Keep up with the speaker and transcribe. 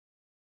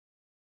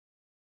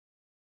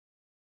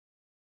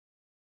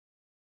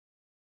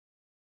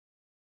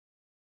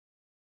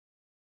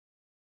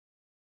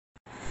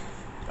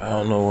I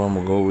don't know where I'm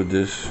gonna go with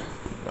this.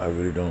 I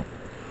really don't.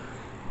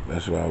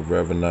 That's why I'd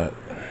rather not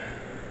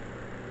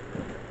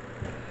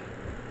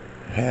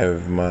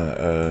have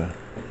my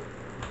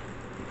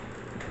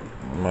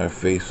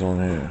face on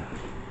here.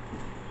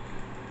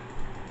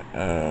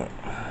 Uh,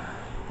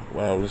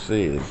 what I would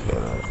say is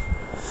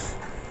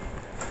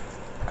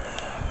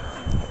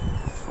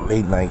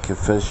late night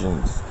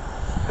confessions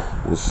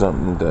was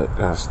something that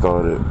I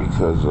started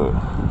because of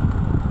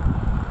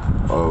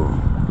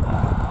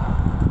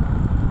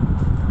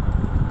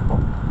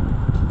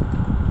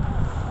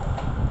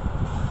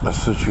a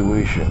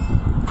situation.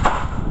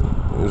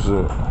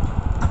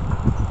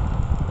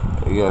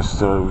 It got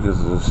started because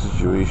of a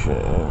situation,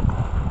 and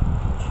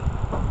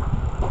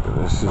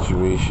the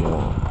situation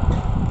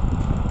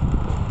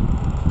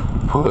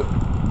put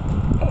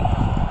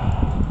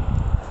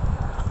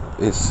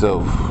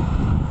itself,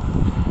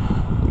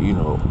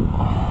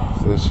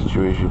 that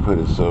situation put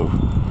itself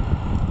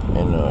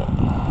in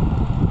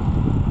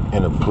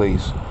a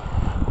place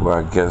where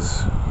I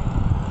guess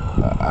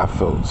I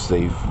felt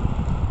safe.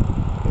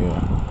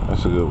 Yeah,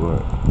 that's a good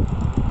word.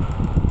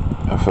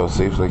 I felt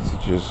safe, like, to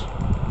just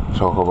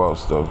talk about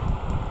stuff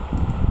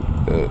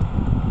that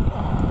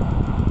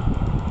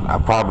I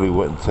probably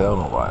wouldn't tell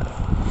nobody.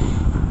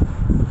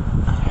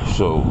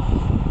 So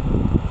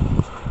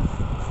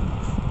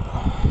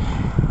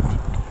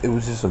it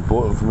was just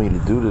important for me to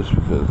do this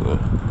because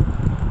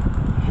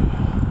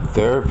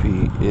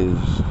therapy is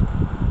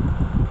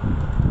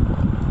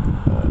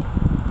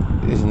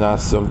not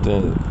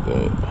something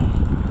that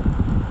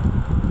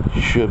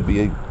should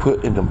be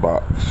put in the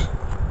box.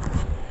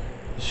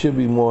 It should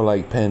be more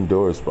like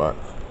Pandora's box.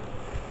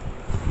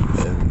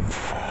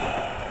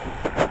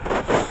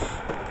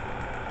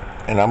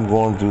 And I'm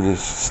going through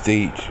this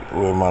stage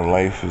where my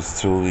life is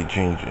totally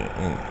changing.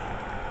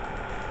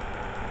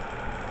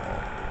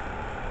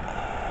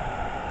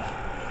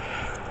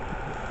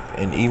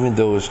 And even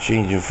though it's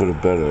changing for the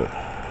better,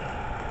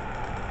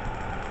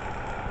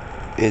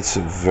 it's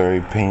a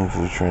very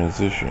painful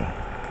transition.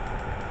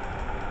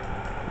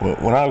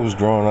 When I was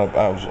growing up,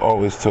 I was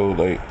always told,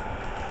 like,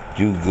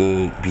 do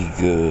good, be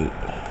good,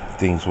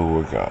 things will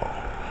work out.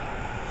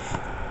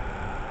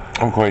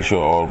 I'm quite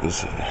sure all of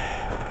us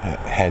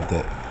had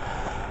that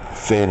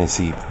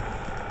fantasy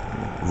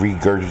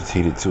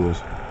regurgitated to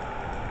us.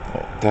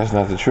 That's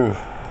not the truth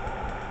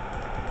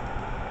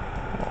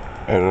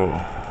at all.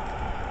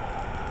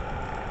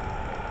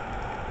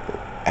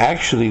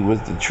 Actually,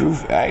 what the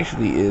truth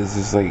actually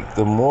is like,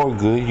 the more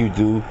good you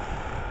do,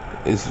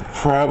 it's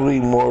probably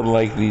more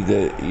likely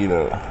that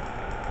you're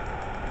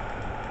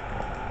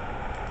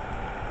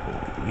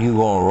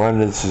gonna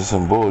run into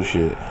some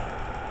bullshit.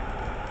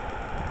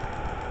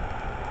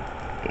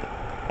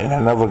 And I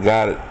never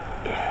got it,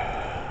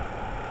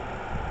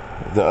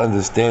 the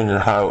understanding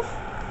how,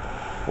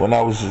 when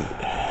I was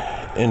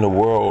in the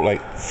world,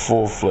 like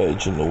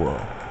full-fledged in the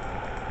world,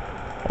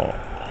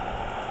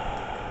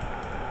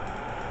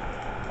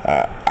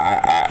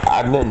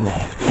 I didn't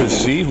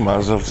perceive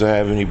myself to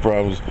have any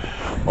problems,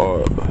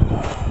 or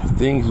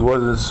things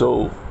wasn't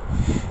so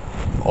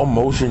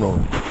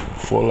emotional,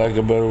 for lack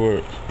of better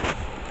words,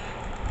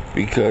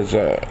 because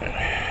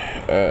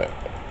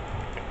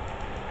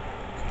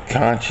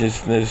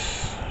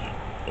consciousness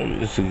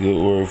is a good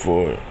word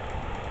for it.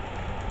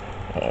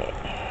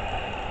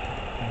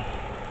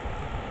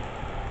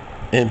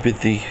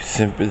 Empathy,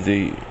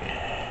 sympathy,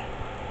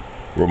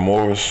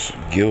 remorse,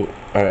 guilt.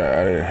 I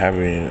didn't have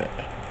any of that.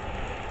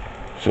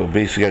 So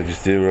basically, I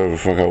just did whatever the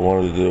fuck I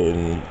wanted to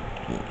do,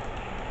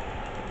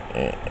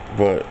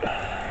 but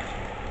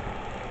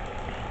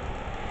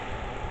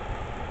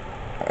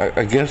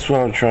I guess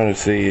what I'm trying to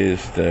say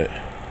is that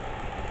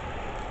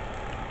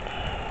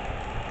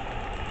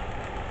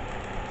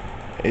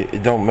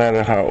it don't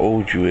matter how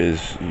old you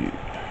is,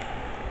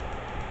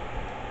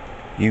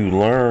 you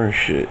learn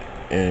shit,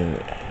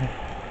 and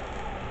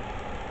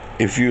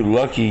if you're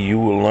lucky, you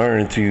will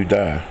learn until you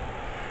die.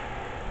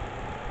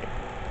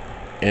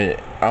 And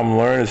I'm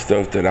learning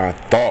stuff that I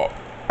thought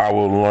I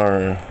would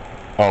learn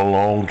a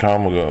long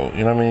time ago.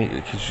 You know what I mean?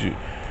 Because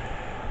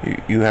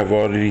you have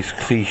all of these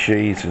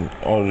cliches and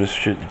all of this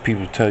shit that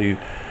people tell you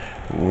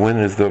when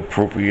is the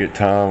appropriate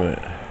time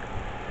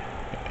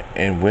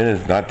and when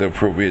is not the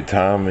appropriate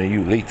time, and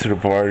you late to the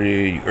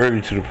party, you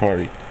early to the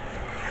party.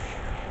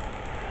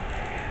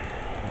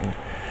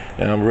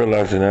 And I'm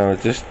realizing now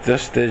that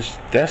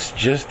that's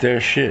just their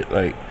shit,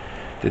 like,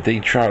 that they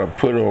try to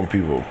put on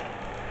people,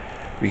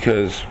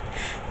 because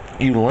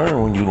you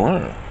learn when you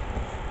learn.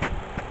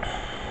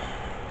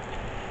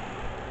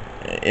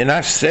 And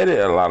I said it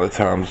a lot of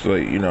times,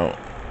 like,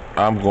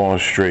 I'm going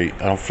straight,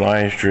 I'm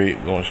flying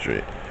straight, going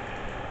straight.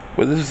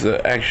 But this is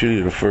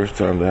actually the first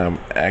time that I'm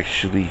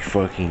actually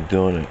fucking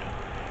doing it.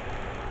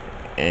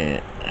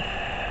 And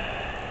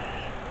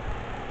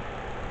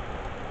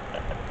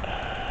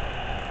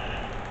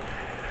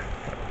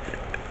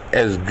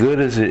as good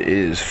as it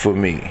is for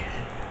me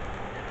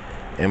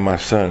and my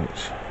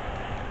sons,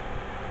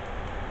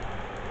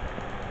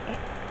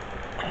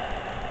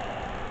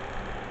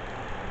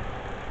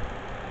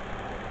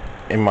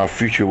 and my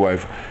future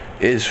wife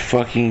is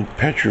fucking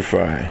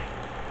petrified.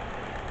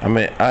 I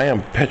mean, I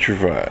am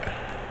petrified.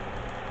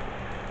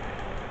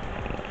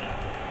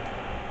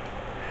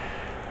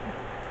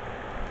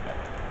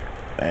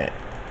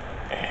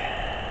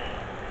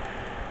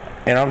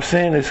 And I'm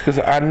saying this because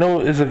I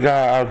know there's a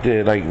guy out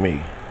there like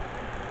me,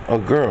 a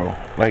girl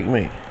like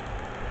me,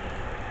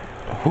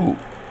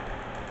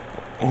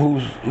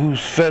 who's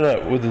fed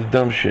up with the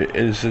dumb shit,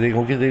 and so they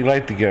gonna get their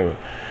life together.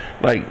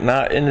 Like,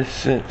 not in the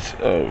sense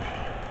of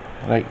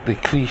like the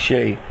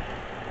cliche,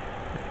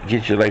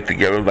 get your life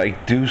together,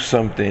 like do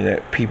something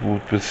that people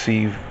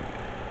perceive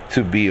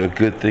to be a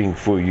good thing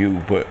for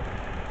you, but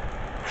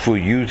for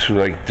you to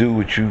like do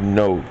what you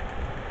know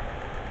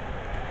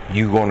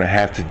you're gonna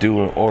have to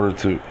do in order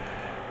to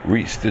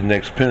reach the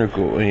next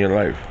pinnacle in your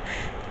life.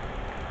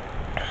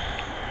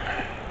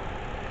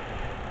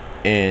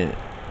 And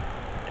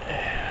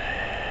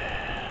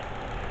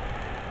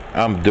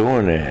I'm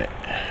doing that.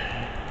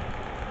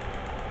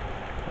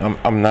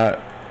 I'm not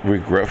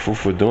regretful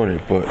for doing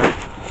it, but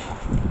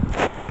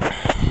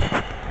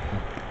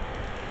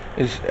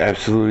it's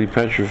absolutely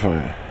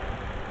petrifying.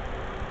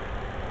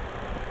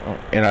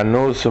 And I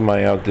know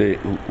somebody out there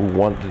who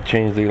want to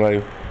change their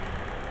life,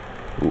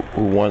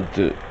 who want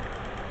to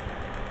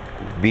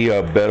be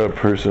a better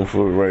person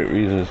for the right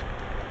reasons,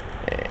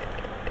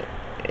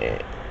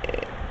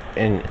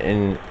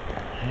 and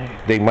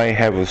they might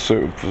have a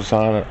certain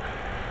persona,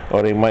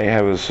 or they might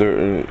have a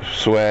certain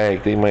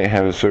swag, they might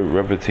have a certain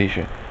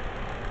reputation,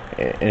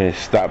 and it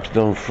stops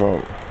them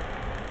from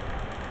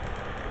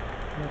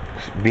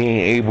being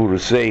able to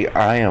say,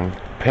 I am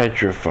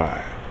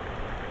petrified,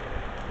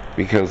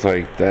 because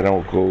like that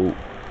don't go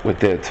with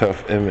that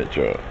tough image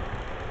or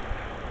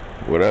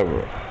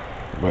whatever.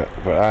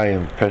 But I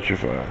am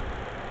petrified.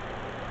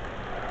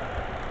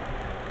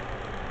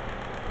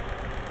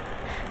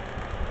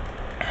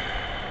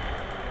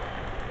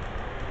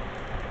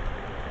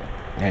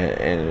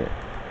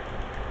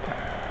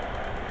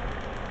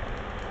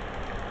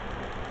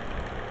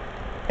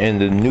 And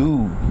the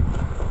new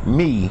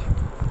me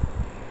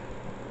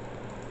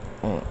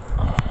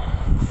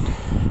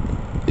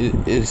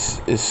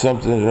is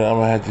something that I'm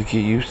gonna have to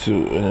get used to,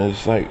 and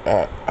it's like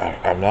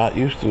I'm not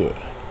used to it.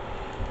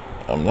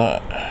 I'm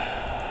not.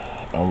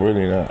 I'm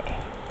really not.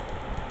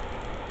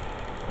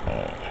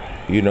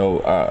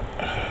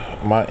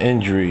 My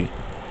injury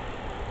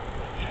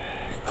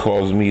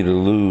caused me to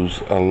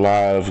lose a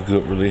lot of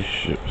good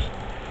relationships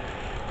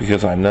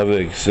because I never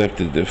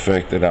accepted the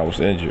fact that I was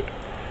injured.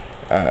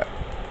 I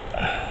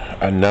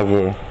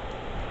never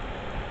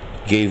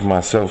gave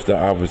myself the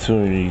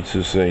opportunity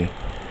to say,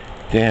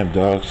 damn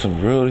dog,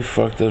 some really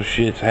fucked up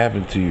shit's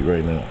happened to you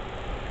right now.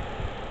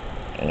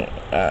 And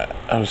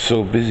I was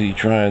so busy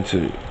trying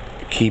to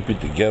keep it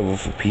together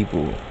for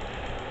people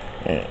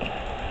and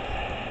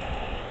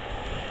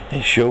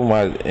show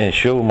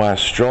my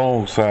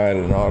strong side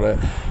and all that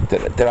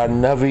I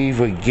never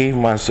even gave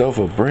myself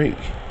a break.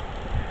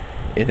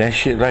 And that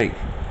shit like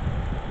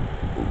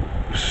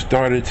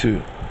started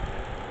to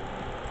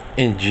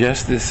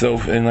ingest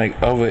itself in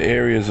like other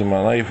areas of my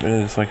life,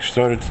 and it's like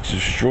started to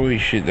destroy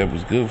shit that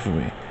was good for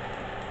me.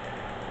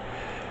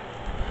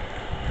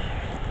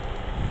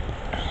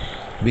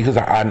 Because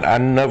I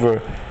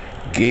never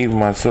gave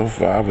myself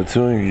the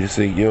opportunity to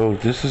say, yo,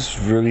 this is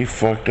really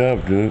fucked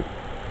up, dude.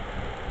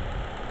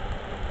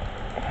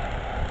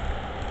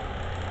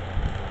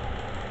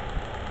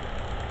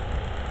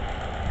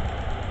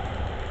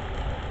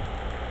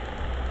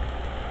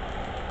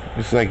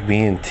 It's like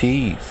being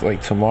teased.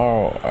 Like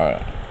tomorrow,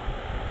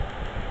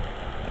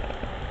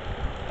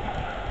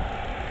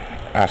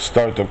 I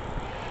start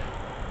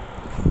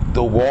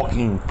the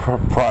walking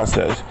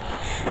process,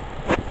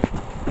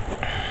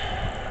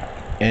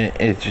 and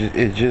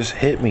it just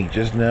hit me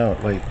just now.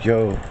 Like,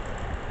 yo,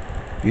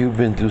 you've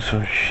been through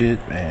some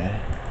shit,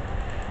 man,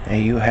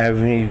 and you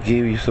haven't even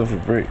gave yourself a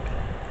break.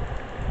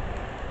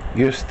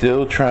 You're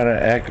still trying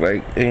to act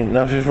like ain't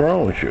nothing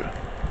wrong with you,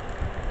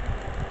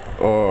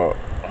 or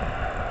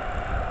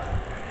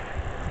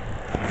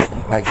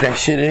like that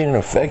shit didn't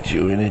affect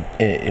you, and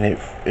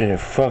it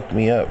fucked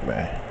me up,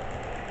 man.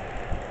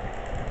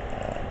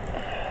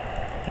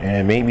 And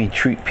it made me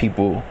treat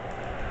people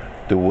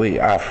the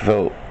way I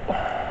felt.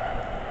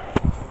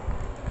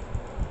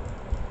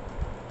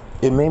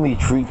 It made me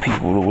treat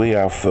people the way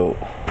I felt.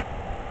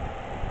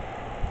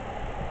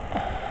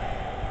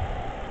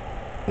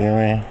 You know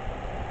what I mean?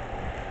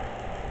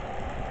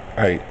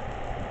 Like,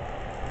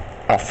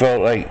 I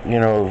felt like,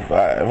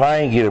 if I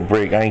ain't get a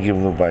break, I ain't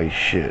giving nobody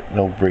shit.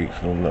 No breaks,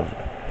 no nothing.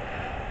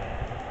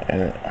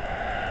 And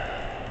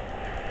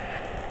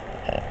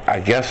I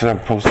guess I'm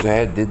supposed to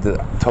have did the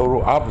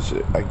total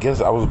opposite. I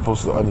guess I was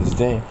supposed to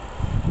understand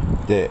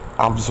that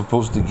I'm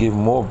supposed to give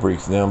more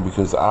breaks now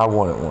because I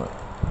wanted one.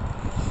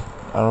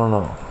 I don't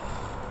know.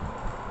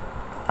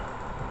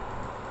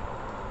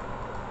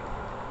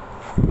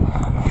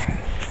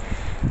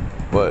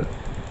 But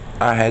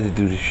I had to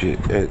do this shit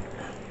at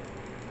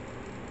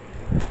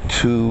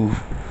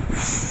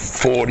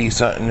 2:40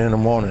 something in the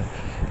morning,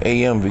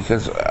 a.m.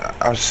 because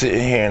I'm sitting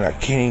here and I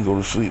can't even go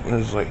to sleep,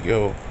 and it's like,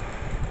 yo,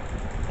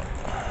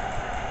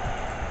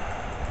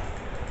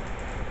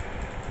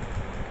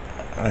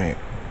 like,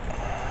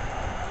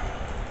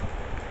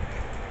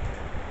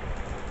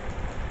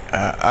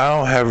 I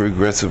don't have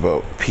regrets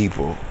about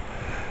people.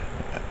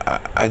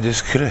 I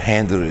just could have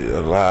handled it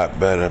a lot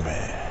better,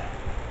 man.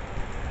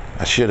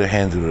 I should have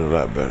handled it a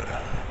lot better.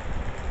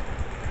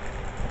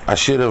 I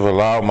should have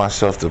allowed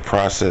myself to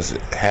process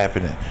it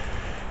happening.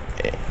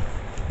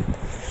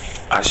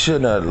 I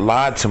shouldn't have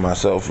lied to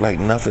myself like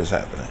nothing's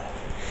happening.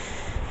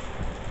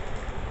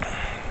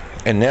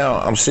 And now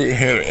I'm sitting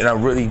here and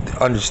I'm really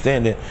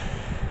understanding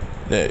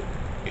that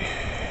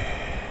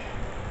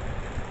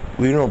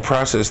when you don't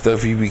process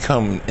stuff, you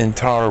become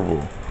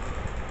intolerable.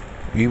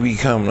 You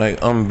become like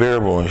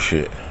unbearable and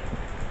shit.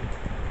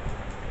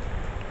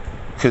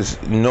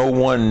 Because no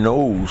one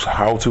knows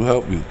how to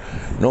help you.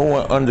 No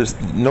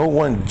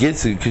one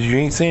gets it because you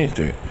ain't saying it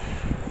straight.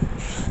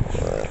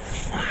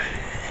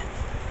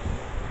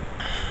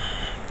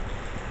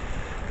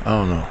 I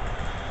don't know.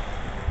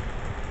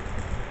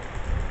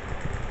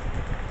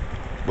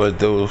 But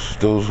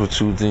those were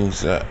two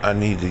things that I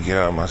need to get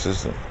out of my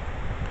system.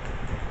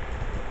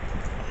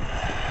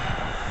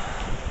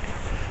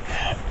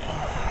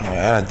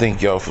 I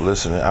thank y'all for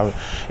listening.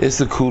 It's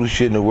the coolest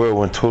shit in the world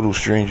when total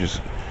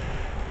strangers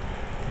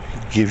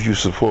give you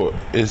support.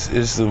 It's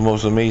the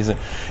most amazing.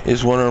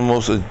 It's one of the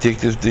most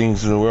addictive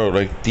things in the world.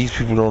 Like, these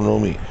people don't know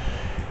me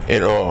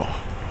at all.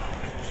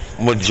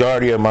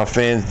 Majority of my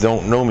fans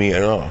don't know me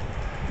at all.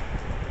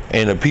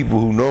 And the people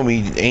who know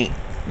me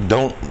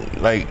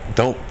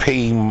don't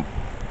pay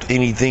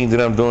anything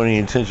that I'm doing any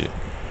attention.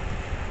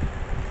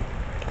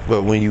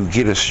 But when you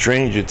get a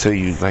stranger tell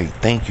you, like,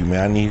 thank you,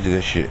 man, I needed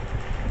that shit.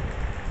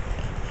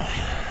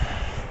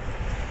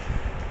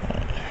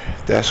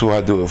 That's who I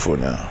do it for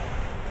now.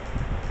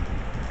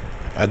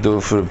 I do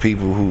it for the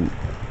people who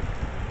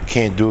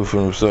can't do it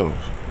for themselves.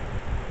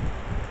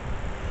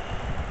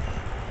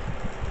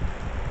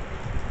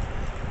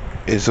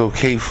 It's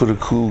okay for the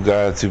cool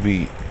guy to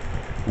be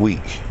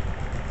weak,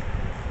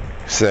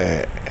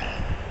 sad.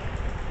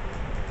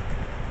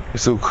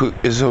 It's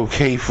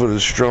okay for the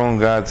strong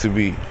guy to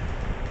be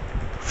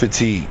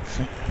fatigued,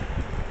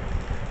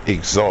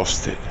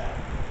 exhausted.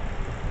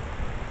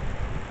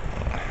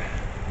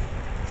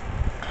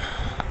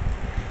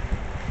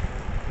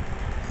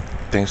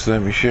 Thanks for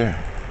letting me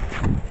share.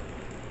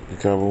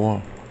 Decopbo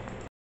 1.